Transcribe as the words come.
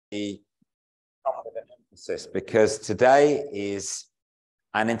come with an emphasis because today is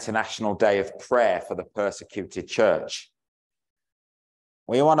an international day of prayer for the persecuted church.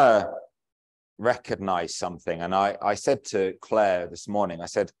 We want to recognize something. And I said to Claire this morning, I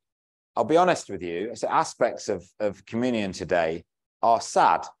said, I'll be honest with you, I said, aspects of communion today are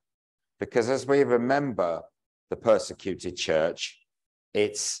sad because as we remember the persecuted church,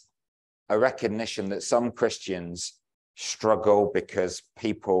 it's a recognition that some Christians struggle because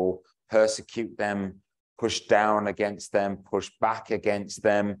people persecute them, push down against them, push back against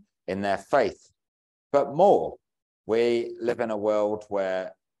them in their faith. But more, we live in a world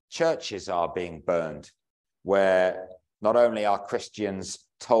where churches are being burned, where not only are Christians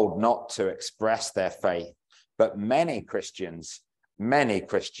told not to express their faith, but many Christians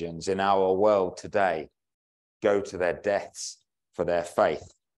in our world today go to their deaths for their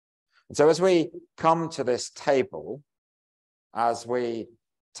faith. And so as we come to this table, as we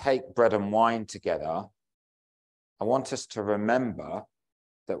take bread and wine together, I want us to remember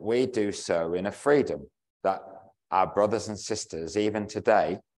that we do so in a freedom that our brothers and sisters, even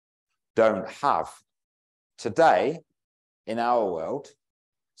today, don't have. Today, in our world,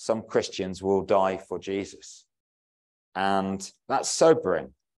 some Christians will die for Jesus. And that's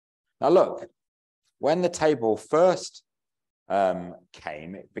sobering. Now look, when the table first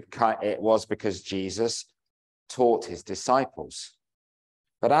came, it was because Jesus taught his disciples.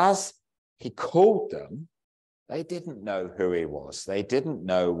 But as he called them, they didn't know who he was. They didn't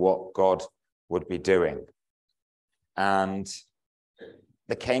know what God would be doing. And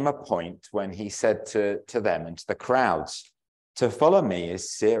there came a point when he said to them and to the crowds, to follow me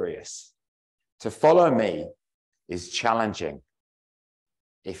is serious. To follow me is challenging.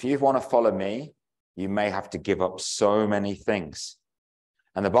 If you want to follow me, you may have to give up so many things.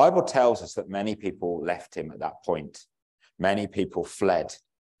 And the Bible tells us that many people left him at that point. Many people fled.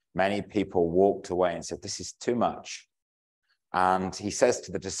 Many people walked away and said, this is too much. And he says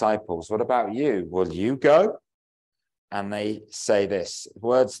to the disciples, what about you? Will you go? And they say this,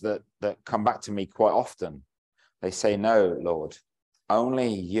 words that come back to me quite often. They say, no, Lord,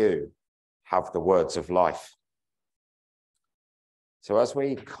 only you have the words of life. So as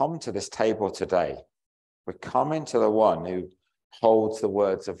we come to this table today, we're coming to the one who holds the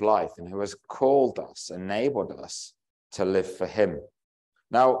words of life and who has called us, enabled us to live for him.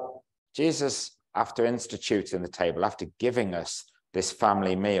 Now, Jesus, after instituting the table, after giving us this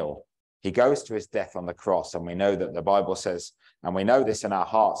family meal, he goes to his death on the cross. And we know that the Bible says, and we know this in our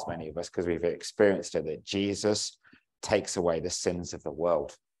hearts, many of us, because we've experienced it, that Jesus takes away the sins of the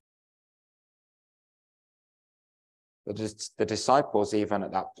world. The disciples, even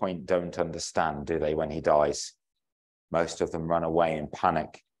at that point, don't understand, do they, when he dies? Most of them run away in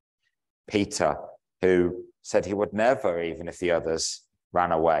panic. Peter, who said he would never, even if the others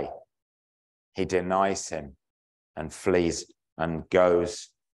ran away, he denies him and flees and goes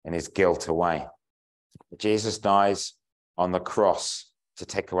in his guilt away. Jesus dies on the cross to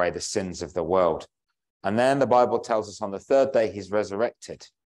take away the sins of the world. And then the Bible tells us on the third day he's resurrected.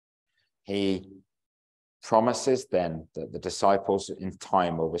 He promises then that the disciples in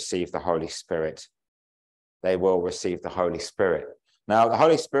time will receive the Holy Spirit. They will receive the Holy Spirit. Now, the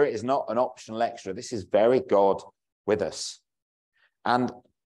Holy Spirit is not an optional extra. This is very God with us. And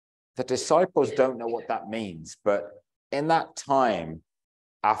the disciples don't know what that means. But in that time,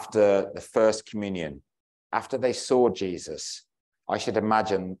 after the first communion, after they saw Jesus, I should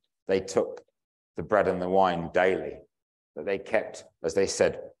imagine they took the bread and the wine daily, that they kept, as they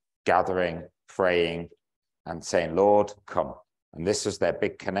said, gathering, praying, and saying, Lord, come. And this was their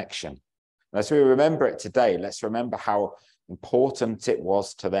big connection. And as we remember it today, let's remember how important it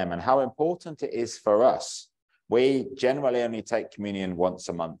was to them and how important it is for us. We generally only take communion once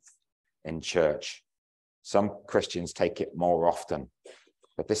a month in church. Some Christians take it more often.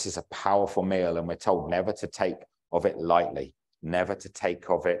 But this is a powerful meal, and we're told never to take of it lightly, never to take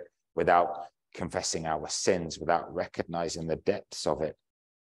of it without confessing our sins, without recognizing the depths of it.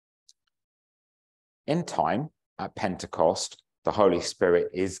 In time, at Pentecost, the Holy Spirit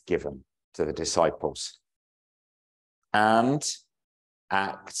is given to the disciples. And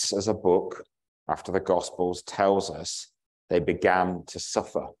Acts, as a book, after the Gospels, tells us they began to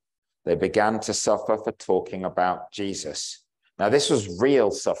suffer. They began to suffer for talking about Jesus. Now, this was real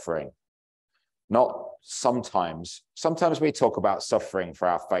suffering, not sometimes. Sometimes we talk about suffering for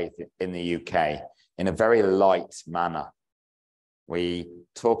our faith in the UK in a very light manner. We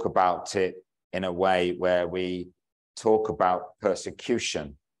talk about it in a way where we talk about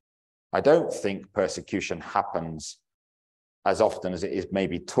persecution. I don't think persecution happens as often as it is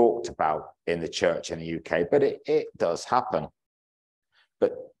maybe talked about in the church in the UK, but it does happen.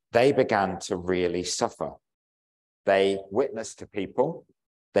 But they began to really suffer. They witnessed to people.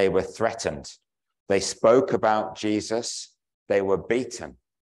 They were threatened. They spoke about Jesus. They were beaten.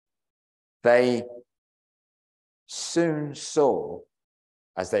 They soon saw,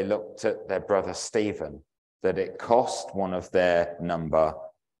 as they looked at their brother Stephen, that it cost one of their number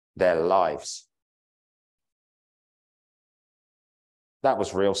their lives. That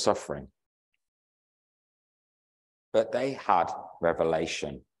was real suffering. But they had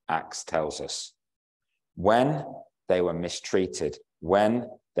revelation, Acts tells us. When they were mistreated, when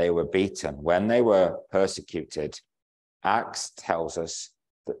they were beaten, when they were persecuted, Acts tells us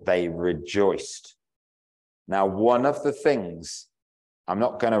that they rejoiced. Now, one of the things, I'm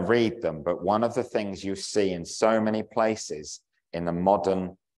not going to read them, but one of the things you see in so many places in the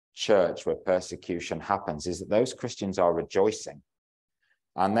modern church where persecution happens is that those Christians are rejoicing.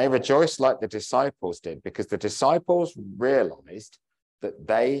 And they rejoiced like the disciples did, because the disciples realized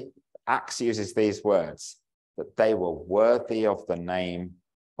that Acts uses these words, that they were worthy of the name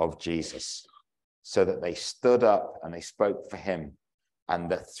of Jesus, so that they stood up and they spoke for him. And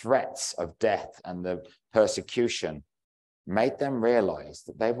the threats of death and the persecution made them realize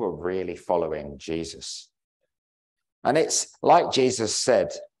that they were really following Jesus. And it's like Jesus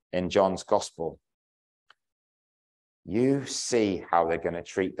said in John's gospel, you see how they're going to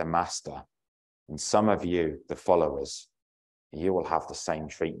treat the master, and some of you, the followers, you will have the same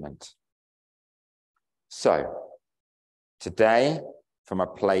treatment. So today, from a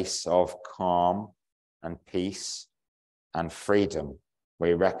place of calm and peace and freedom,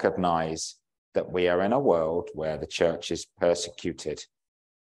 we recognize that we are in a world where the church is persecuted,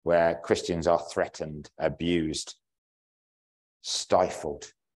 where Christians are threatened, abused,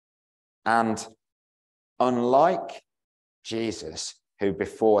 stifled. And unlike Jesus, who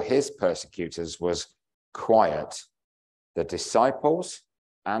before his persecutors was quiet, the disciples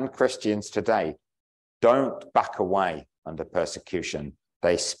and Christians today don't back away under persecution.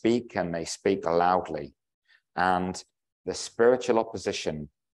 They speak, and they speak loudly. And the spiritual opposition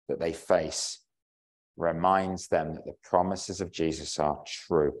that they face reminds them that the promises of Jesus are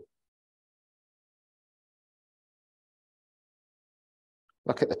true.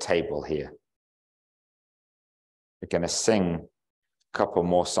 Look at the table here. We're going to sing a couple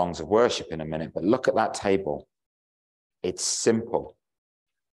more songs of worship in a minute, but look at that table. It's simple.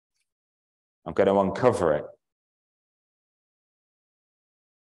 I'm going to uncover it.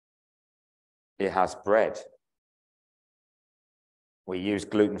 It has bread. We use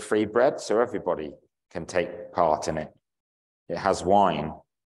gluten-free bread, so everybody can take part in it. It has wine.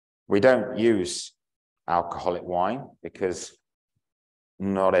 We don't use alcoholic wine because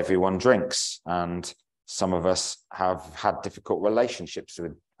not everyone drinks, and some of us have had difficult relationships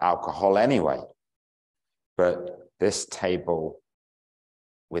with alcohol anyway. But this table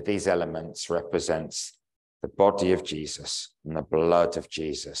with these elements represents the body of Jesus and the blood of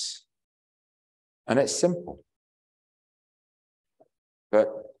Jesus. And it's simple. But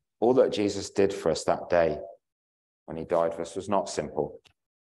all that Jesus did for us that day when he died for us was not simple.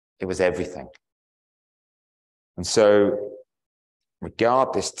 It was everything. And so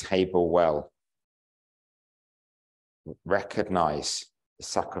regard this table well. Recognize the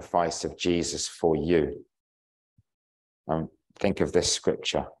sacrifice of Jesus for you. Think of this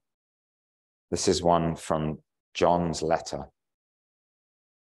scripture. This is one from John's letter.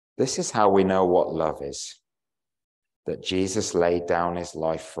 This is how we know what love is, that Jesus laid down his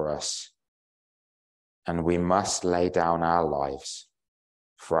life for us, and we must lay down our lives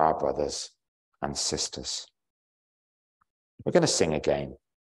for our brothers and sisters. We're going to sing again.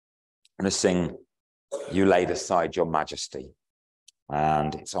 I'm going to sing You Laid Aside Your Majesty,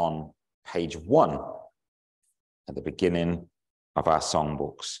 and it's on page 1 at the beginning of our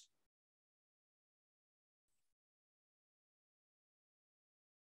songbooks.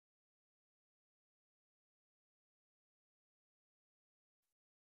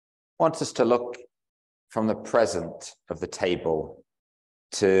 I want us to look from the present of the table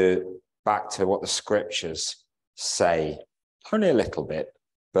back to what the scriptures say, only a little bit,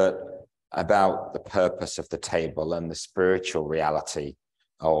 but about the purpose of the table and the spiritual reality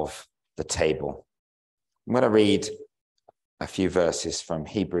of the table. I'm going to read a few verses from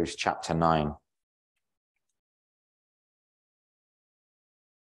Hebrews chapter 9.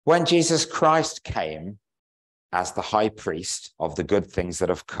 When Jesus Christ came as the high priest of the good things that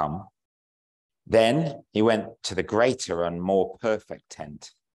have come, then he went to the greater and more perfect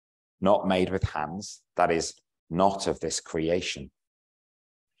tent, not made with hands, that is, not of this creation.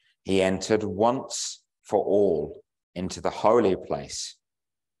 He entered once for all into the holy place,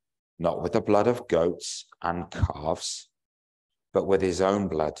 not with the blood of goats and calves, but with his own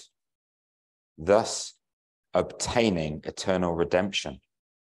blood, thus obtaining eternal redemption.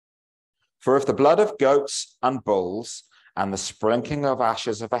 For if the blood of goats and bulls and the sprinkling of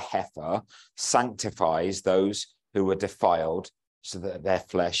ashes of a heifer sanctifies those who were defiled so that their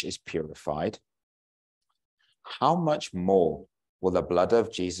flesh is purified, how much more will the blood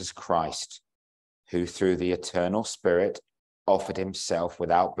of Jesus Christ, who through the eternal Spirit offered himself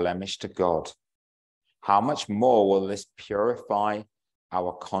without blemish to God, how much more will this purify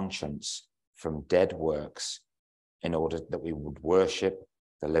our conscience from dead works in order that we would worship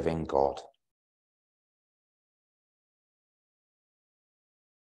the living God?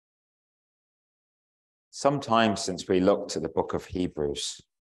 Sometime since we looked at the book of Hebrews,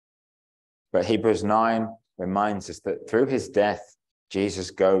 but Hebrews 9 reminds us that through his death, Jesus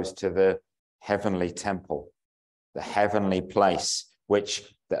goes to the heavenly temple, the heavenly place,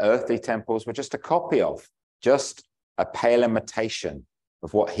 which the earthly temples were just a copy of, just a pale imitation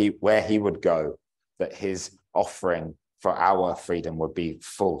of where he would go, that his offering for our freedom would be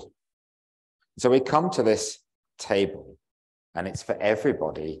full. So we come to this table, and it's for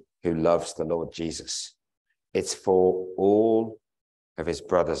everybody who loves the Lord Jesus. It's for all of his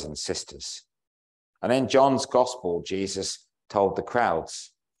brothers and sisters. And in John's gospel, Jesus told the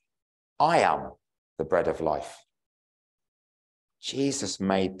crowds, I am the bread of life. Jesus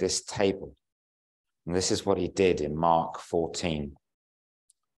made this table. And this is what he did in Mark 14.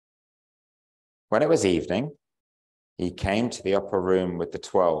 When it was evening, he came to the upper room with the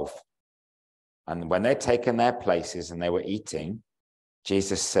 12. And when they'd taken their places and they were eating,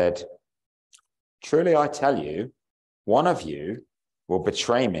 Jesus said, truly I tell you, one of you will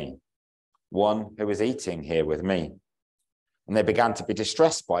betray me, one who is eating here with me. And they began to be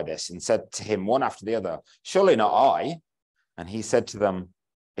distressed by this and said to him one after the other, surely not I. And he said to them,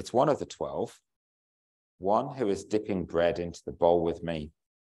 it's one of the 12, one who is dipping bread into the bowl with me.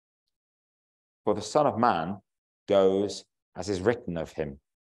 For the Son of Man goes as is written of him,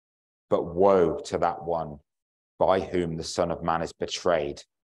 but woe to that one by whom the Son of Man is betrayed.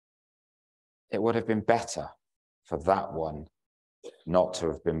 It would have been better for that one not to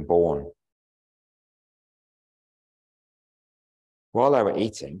have been born. While they were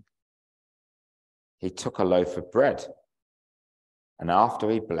eating, he took a loaf of bread, and after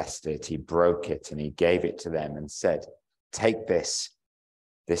he blessed it, he broke it and he gave it to them and said, take this,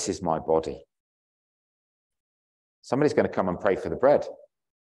 this is my body. Somebody's going to come and pray for the bread.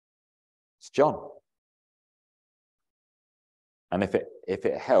 It's John. And if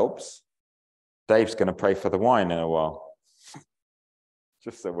it helps, Dave's going to pray for the wine in a while.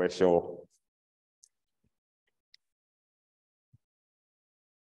 Just so we're sure.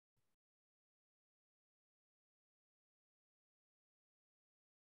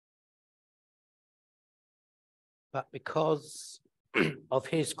 But because of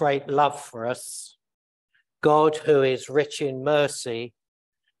his great love for us, God, who is rich in mercy,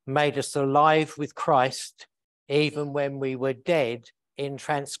 made us alive with Christ even when we were dead in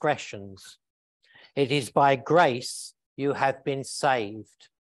transgressions. It is by grace you have been saved.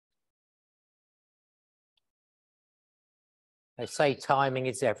 They say timing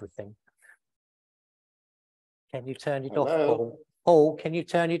is everything. Can you turn it off, Paul? Paul, can you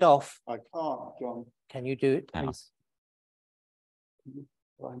turn it off? I can't, John. Can you do it, please?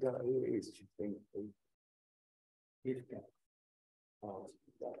 Find out who it is, do you think?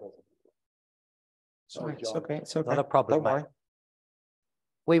 Sorry, It's okay. It's okay. not a problem, Don't worry. mate.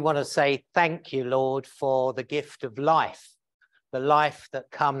 We want to say thank you, Lord, for the gift of life, the life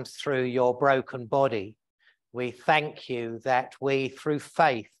that comes through your broken body. We thank you that we, through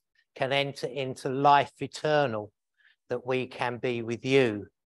faith, can enter into life eternal, that we can be with you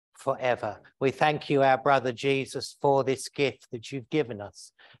forever. We thank you, our brother Jesus, for this gift that you've given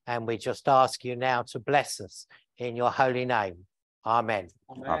us. And we just ask you now to bless us in your holy name. Amen.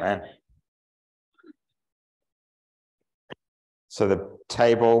 Amen. So the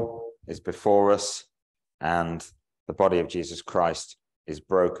table is before us and the body of Jesus Christ is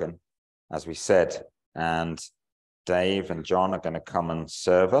broken, as we said. And Dave and John are going to come and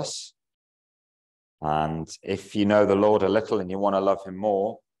serve us. And if you know the Lord a little and you want to love him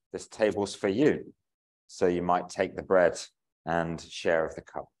more, this table's for you. So you might take the bread and share of the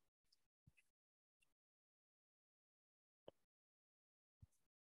cup.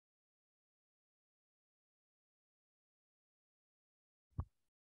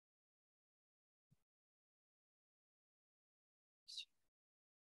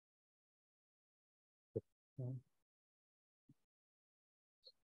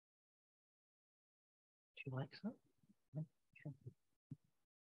 Do you like that?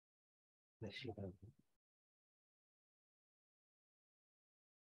 Bless you.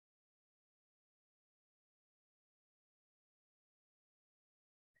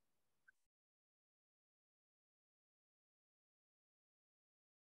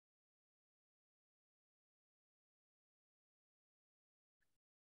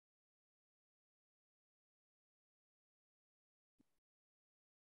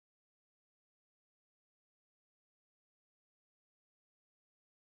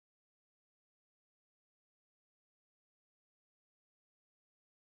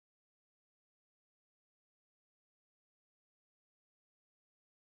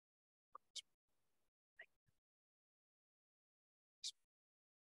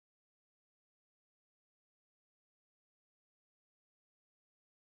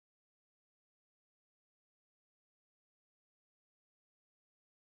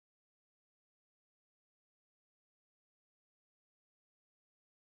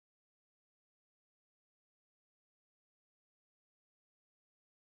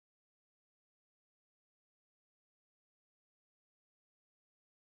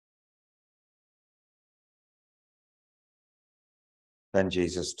 Then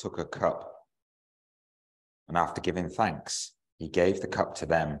Jesus took a cup, and after giving thanks, he gave the cup to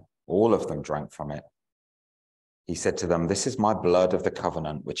them. All of them drank from it. He said to them, "This is my blood of the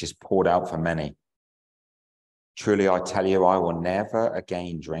covenant, which is poured out for many. Truly, I tell you, I will never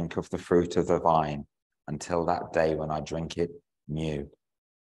again drink of the fruit of the vine until that day when I drink it new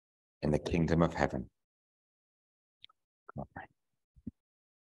in the kingdom of heaven."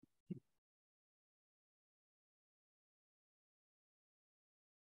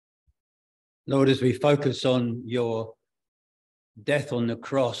 Lord, as we focus on your death on the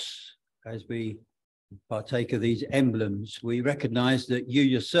cross, as we partake of these emblems, we recognize that you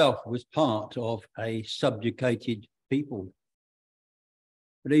yourself was part of a subjugated people.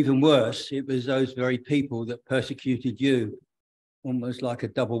 But even worse, it was those very people that persecuted you, almost like a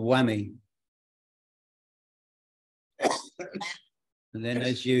double whammy. And then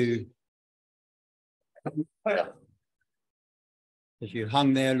as you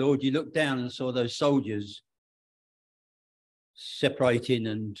hung there, Lord, you looked down and saw those soldiers separating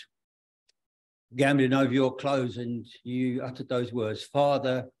and gambling over your clothes, and you uttered those words,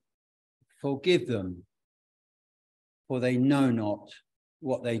 "Father, forgive them, for they know not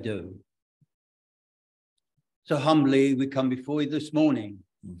what they do." So humbly we come before you this morning,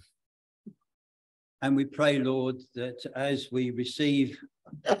 and we pray, Lord, that as we receive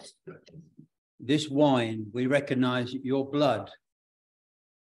this wine, we recognize your blood,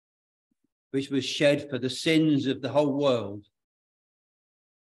 which was shed for the sins of the whole world,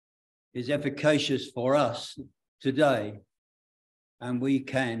 is efficacious for us today, and we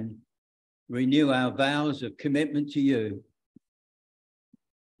can renew our vows of commitment to you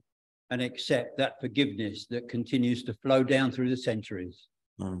and accept that forgiveness that continues to flow down through the centuries,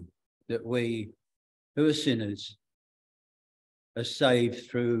 that we, who are sinners, are saved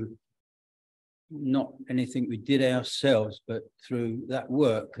through not anything we did ourselves, but through that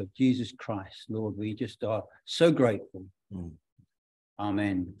work of Jesus Christ. Lord, we just are so grateful.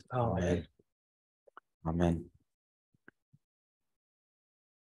 Amen. Amen. Amen.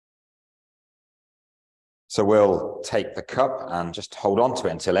 So we'll take the cup and just hold on to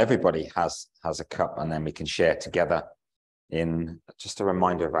it until everybody has a cup, and then we can share together in just a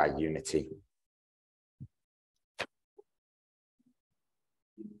reminder of our unity.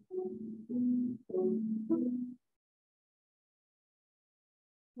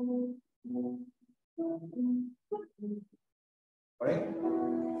 Right?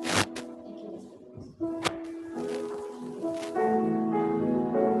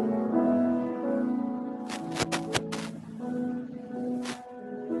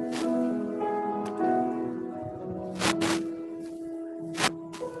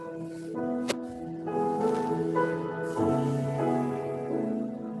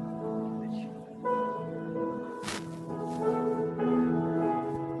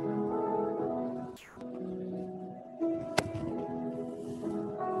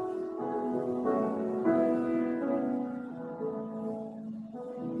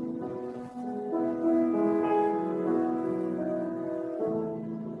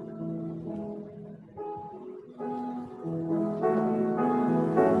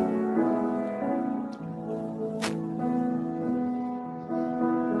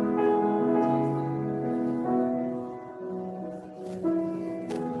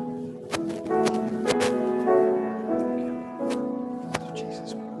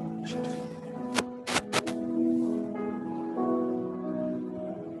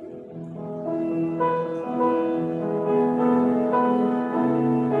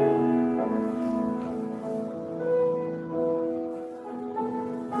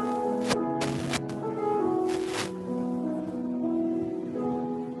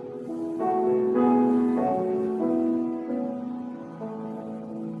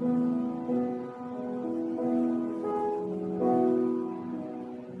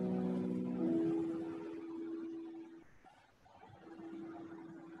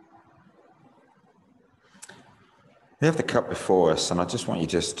 We have the cup before us, and I just want you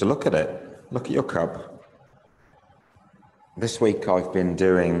just to look at it. Look at your cup. This week I've been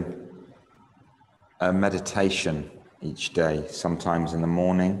doing a meditation each day, sometimes in the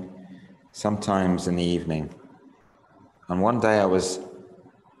morning, sometimes in the evening. And one day I was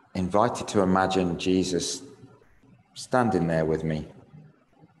invited to imagine Jesus standing there with me.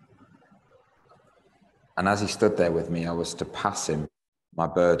 And as he stood there with me, I was to pass him my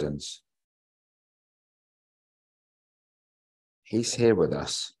burdens. He's here with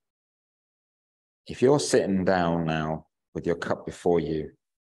us. If you're sitting down now with your cup before you,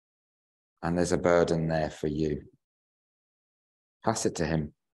 and there's a burden there for you, pass it to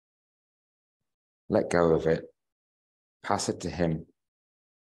him. Let go of it. Pass it to him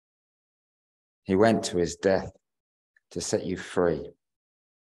He went to his death to set you free.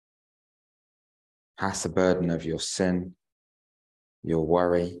 Pass the burden of your sin, your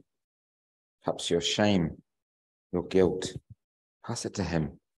worry, perhaps your shame, your guilt. Pass it to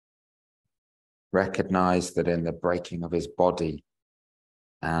him. Recognize that in the breaking of his body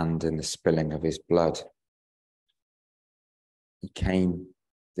and in the spilling of his blood, he came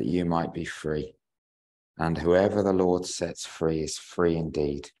that you might be free. And whoever the Lord sets free is free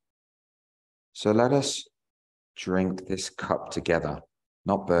indeed. So let us drink this cup together,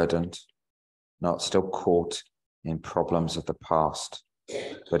 not burdened, not still caught in problems of the past,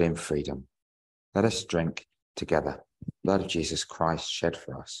 but in freedom. Let us drink together. Blood of Jesus Christ shed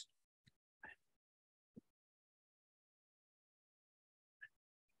for us.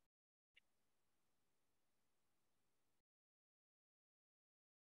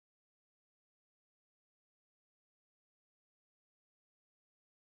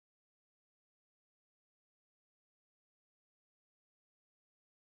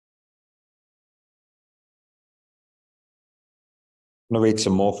 I'm going to read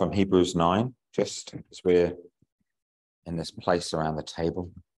some more from Hebrews 9, just as we're in this place around the table.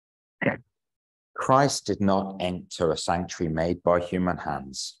 Christ did not enter a sanctuary made by human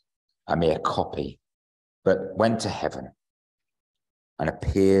hands, a mere copy, but went to heaven and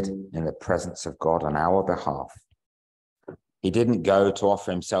appeared in the presence of God on our behalf. He didn't go to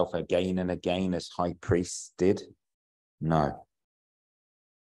offer himself again and again as high priests did. No.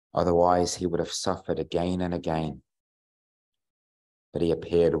 Otherwise, he would have suffered again and again. But he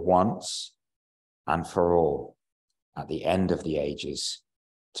appeared once and for all at the end of the ages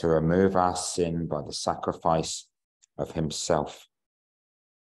to remove our sin by the sacrifice of himself.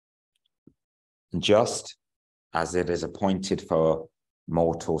 And just as it is appointed for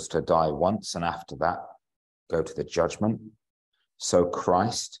mortals to die once and after that go to the judgment, so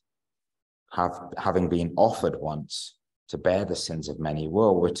Christ, having been offered once to bear the sins of many,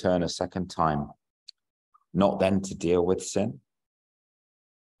 will return a second time, not then to deal with sin,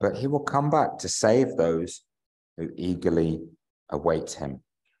 but he will come back to save those who eagerly await him.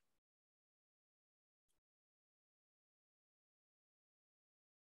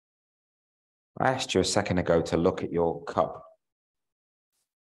 I asked you a second ago to look at your cup.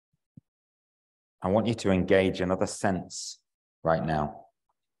 I want you to engage another sense right now.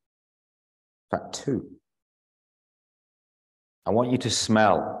 In fact, two. I want you to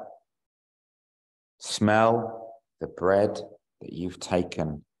smell the bread that you've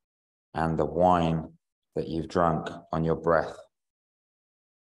taken and the wine that you've drunk on your breath.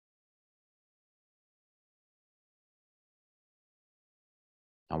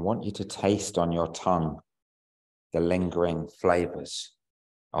 I want you to taste on your tongue the lingering flavors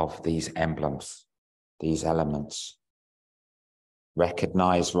of these emblems, these elements.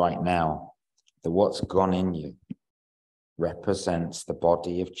 Recognize right now that what's gone in you represents the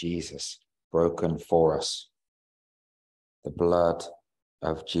body of Jesus broken for us, the blood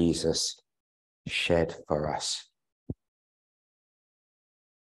of Jesus shed for us.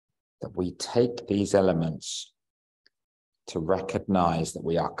 That we take these elements to recognize that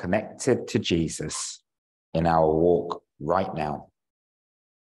we are connected to Jesus in our walk right now.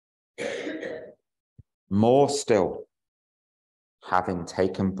 More still, having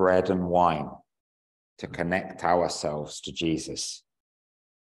taken bread and wine to connect ourselves to Jesus,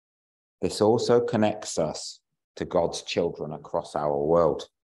 this also connects us to God's children across our world.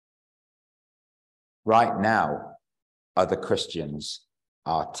 Right now, other Christians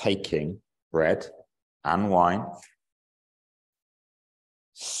are taking bread and wine.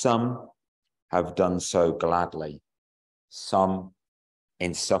 Some have done so gladly, some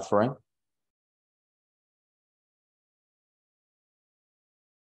in suffering.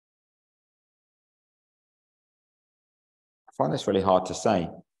 I find this really hard to say.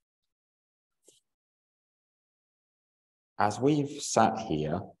 As we've sat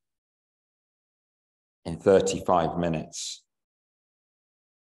here in 35 minutes,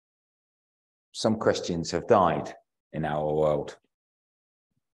 some Christians have died in our world.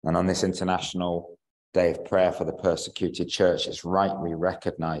 And on this International Day of Prayer for the Persecuted Church, it's right we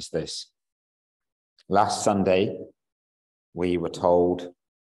recognize this. Last Sunday, we were told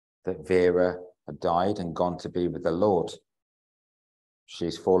that Vera had died and gone to be with the Lord.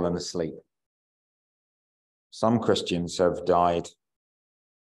 She's fallen asleep. Some Christians have died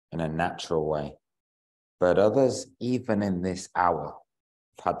in a natural way, but others, even in this hour,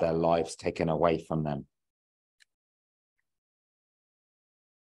 have had their lives taken away from them.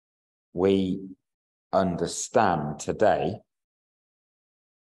 We understand today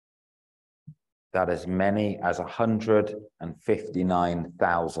that as many as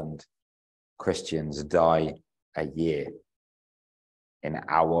 159,000 Christians die a year in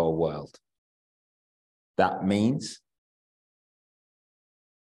our world. That means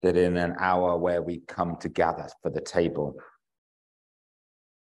that in an hour where we come to gather for the table,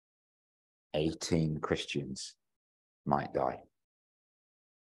 18 Christians might die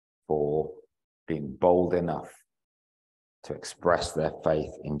for being bold enough to express their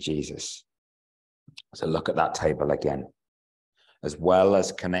faith in Jesus. So look at that table again. As well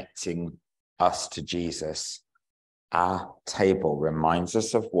as connecting us to Jesus, our table reminds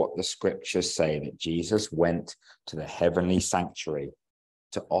us of what the scriptures say, that Jesus went to the heavenly sanctuary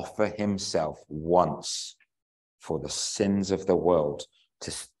to offer himself once for the sins of the world, to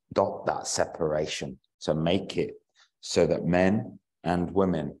stop that separation, to make it so that men and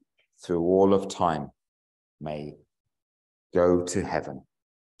women through all of time may go to heaven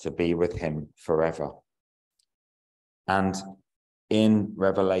to be with him forever. And in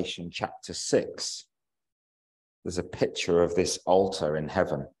Revelation chapter 6, there's a picture of this altar in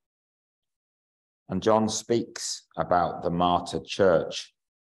heaven. And John speaks about the martyred church.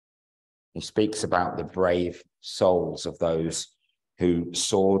 He speaks about the brave souls of those who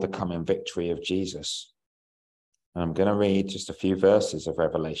saw the coming victory of Jesus. And I'm going to read just a few verses of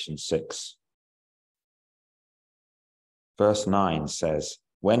Revelation 6. Verse 9 says,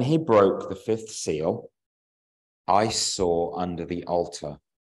 "When he broke the fifth seal, I saw under the altar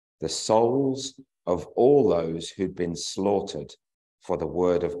the souls of all those who'd been slaughtered for the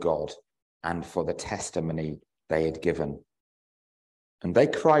word of God and for the testimony they had given. And they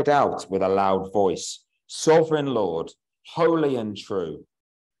cried out with a loud voice, 'Sovereign Lord, holy and true,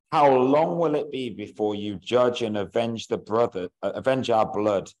 how long will it be before you judge and avenge our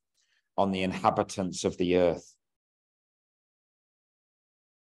blood on the inhabitants of the earth?'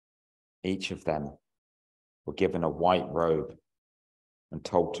 Each of them were given a white robe and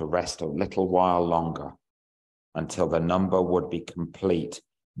told to rest a little while longer until the number would be complete,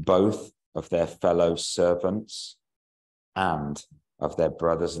 both of their fellow servants and of their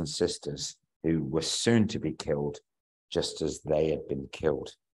brothers and sisters who were soon to be killed, just as they had been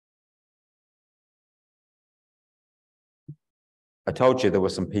killed." I told you there were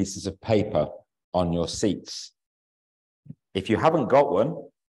some pieces of paper on your seats. If you haven't got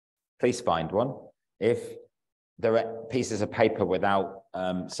one, please find one. If there are pieces of paper without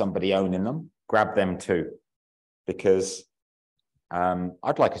somebody owning them, grab them too, because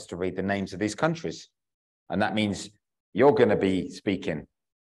I'd like us to read the names of these countries. And that means you're going to be speaking.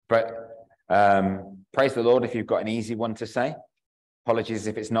 But praise the Lord if you've got an easy one to say. Apologies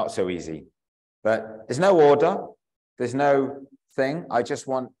if it's not so easy. But there's no order. There's no thing. I just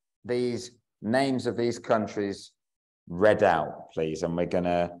want these names of these countries read out, please. And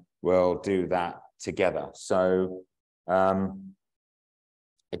we'll do that together. So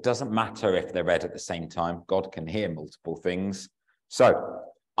it doesn't matter if they're read at the same time. God can hear multiple things. So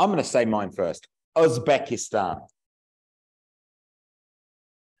I'm going to say mine first. Uzbekistan.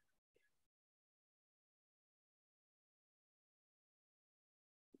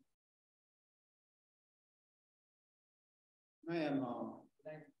 Myanmar.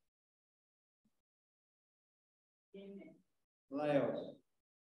 Laos.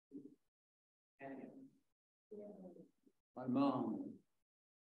 Oman.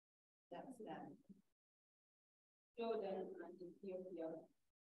 Jordan and Ethiopia.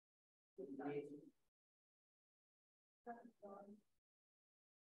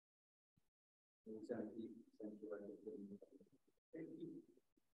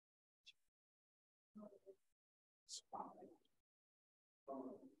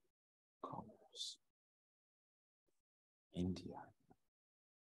 India.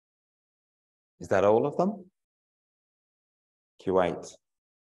 Is that all of them? Kuwait.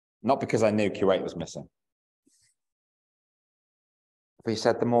 Not because I knew Kuwait was missing. Have you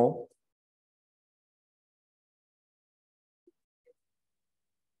said them all?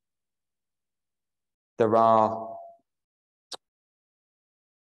 There are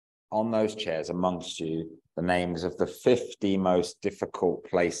on those chairs amongst you the names of the 50 most difficult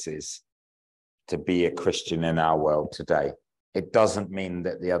places to be a Christian in our world today. It doesn't mean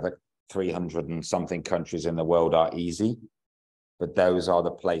that the other 300 and something countries in the world are easy, but those are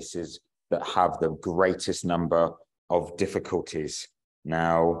the places that have the greatest number of difficulties.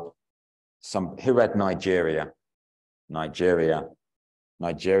 Now, who read Nigeria? Nigeria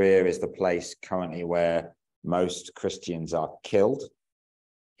is the place currently where most Christians are killed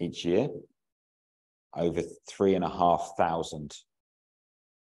each year, over 3,500,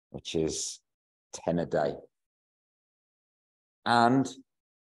 which is 10 a day. And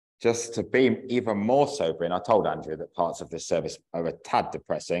just to be even more sobering, I told Andrew that parts of this service are a tad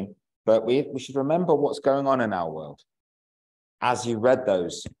depressing. But we should remember what's going on in our world. As you read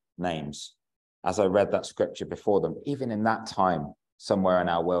those names, as I read that scripture before them, even in that time, somewhere in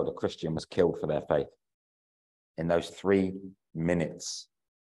our world, a Christian was killed for their faith in those 3 minutes,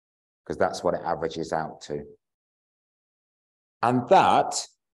 because that's what it averages out to. And that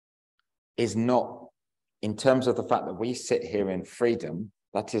is not, in terms of the fact that we sit here in freedom,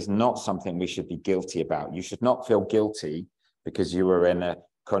 that is not something we should be guilty about. You should not feel guilty because you are in a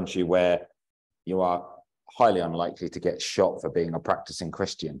country where you are highly unlikely to get shot for being a practicing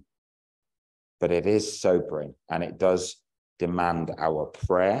Christian. But it is sobering, and it does demand our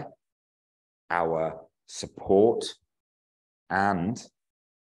prayer, our support, and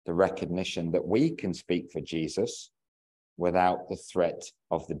the recognition that we can speak for Jesus without the threat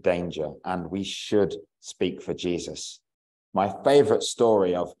of the danger, and we should speak for Jesus. My favorite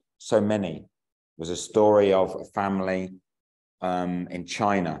story of so many was a story of a family in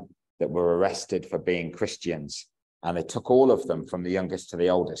China that were arrested for being Christians, and they took all of them from the youngest to the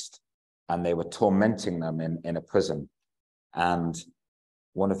oldest, and they were tormenting them in a prison. And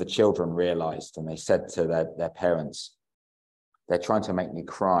one of the children realized, and they said to their parents, they're trying to make me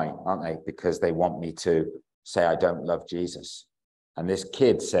cry, aren't they? Because they want me to say I don't love Jesus. And this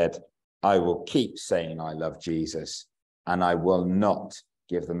kid said, I will keep saying I love Jesus, and I will not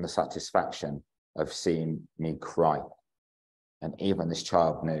give them the satisfaction of seeing me cry. And even this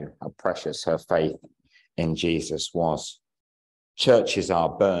child knew how precious her faith in Jesus was. Churches are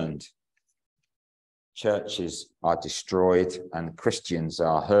burned. Churches are destroyed, and Christians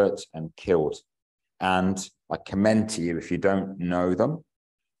are hurt and killed. And I commend to you, if you don't know them,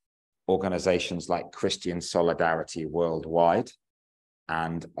 organizations like Christian Solidarity Worldwide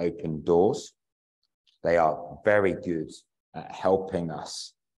and Open Doors. They are very good at helping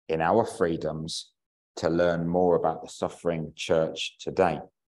us in our freedoms to learn more about the suffering church today.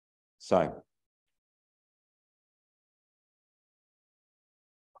 So,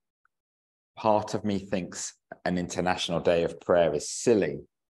 part of me thinks an International Day of Prayer is silly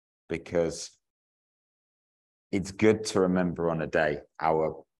because it's good to remember on a day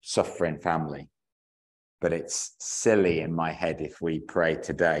our suffering family, but it's silly in my head if we pray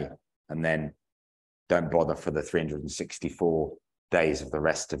today and then don't bother for the 364 days of the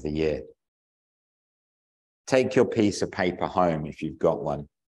rest of the year. Take your piece of paper home if you've got one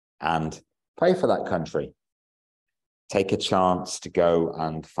and pray for that country. Take a chance to go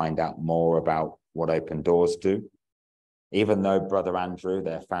and find out more about what Open Doors do. Even though Brother Andrew,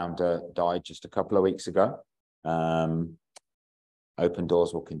 their founder, died just a couple of weeks ago, Open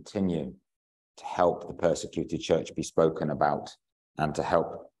Doors will continue to help the persecuted church be spoken about and to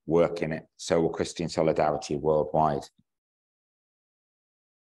help work in it. So will Christian Solidarity Worldwide. I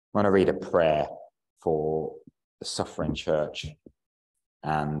want to read a prayer for the suffering church,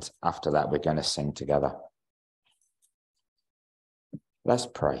 and after that we're going to sing together. Let's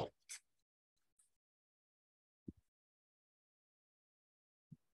pray.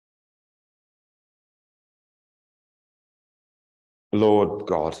 Lord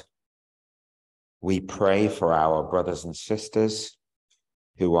God, we pray for our brothers and sisters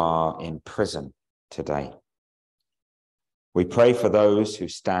who are in prison today. We pray for those who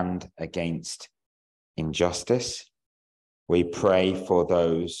stand against injustice. We pray for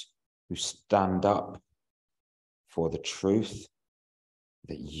those who stand up for the truth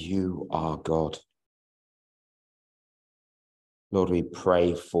that you are God. Lord, we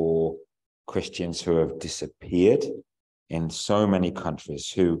pray for Christians who have disappeared in so many countries,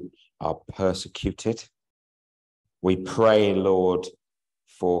 who are persecuted. We pray, Lord,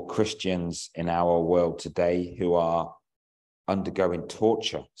 for Christians in our world today who are undergoing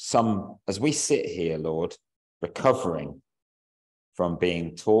torture. Some, as we sit here, Lord, recovering from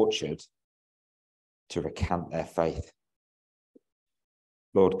being tortured to recant their faith.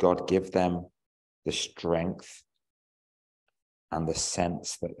 Lord God, give them the strength and the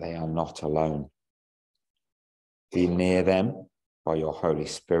sense that they are not alone. Be near them by your Holy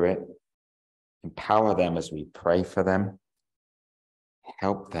Spirit. Empower them as we pray for them.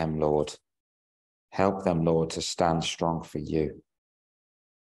 Help them, Lord. Help them, Lord, to stand strong for you.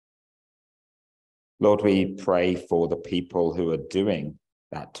 Lord, we pray for the people who are doing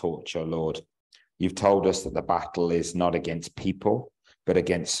that torture, Lord. You've told us that the battle is not against people, but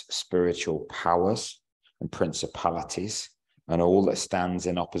against spiritual powers and principalities and all that stands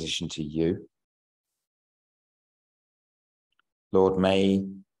in opposition to you. Lord, may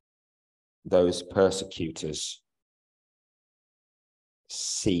those persecutors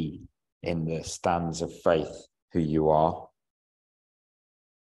see in the stands of faith who you are.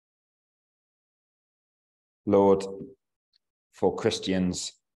 Lord, for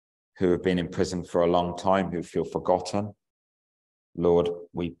Christians who have been in prison for a long time, who feel forgotten. Lord,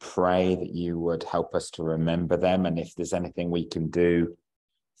 we pray that you would help us to remember them. And if there's anything we can do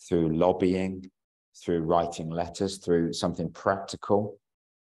through lobbying, through writing letters, through something practical,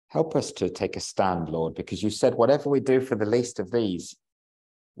 help us to take a stand, Lord, because you said whatever we do for the least of these,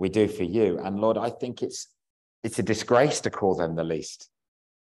 we do for you. And Lord, I think it's a disgrace to call them the least.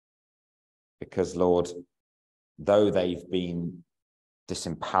 Because Lord, though they've been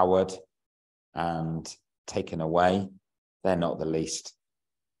disempowered and taken away, they're not the least.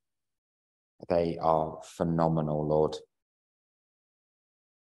 They are phenomenal, Lord.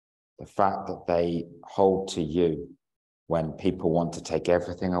 The fact that they hold to you when people want to take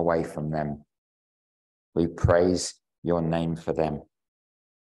everything away from them, we praise your name for them.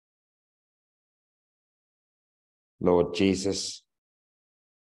 Lord Jesus,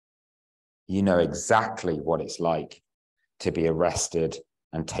 you know exactly what it's like to be arrested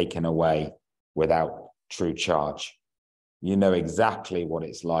and taken away without true charge. You know exactly what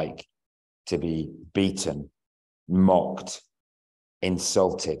it's like to be beaten, mocked,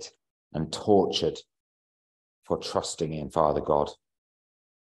 insulted, and tortured for trusting in Father God.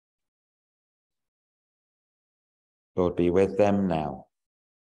 Lord, be with them now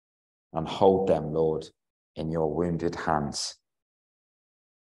and hold them, Lord, in your wounded hands.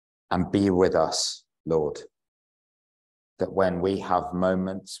 And be with us, Lord, that when we have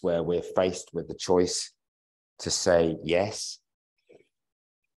moments where we're faced with the choice to say yes,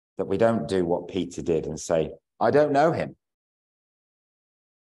 that we don't do what Peter did and say, I don't know him.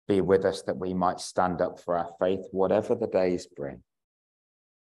 Be with us that we might stand up for our faith, whatever the days bring.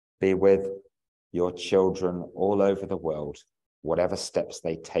 Be with your children all over the world, whatever steps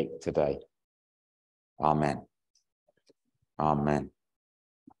they take today. Amen. Amen.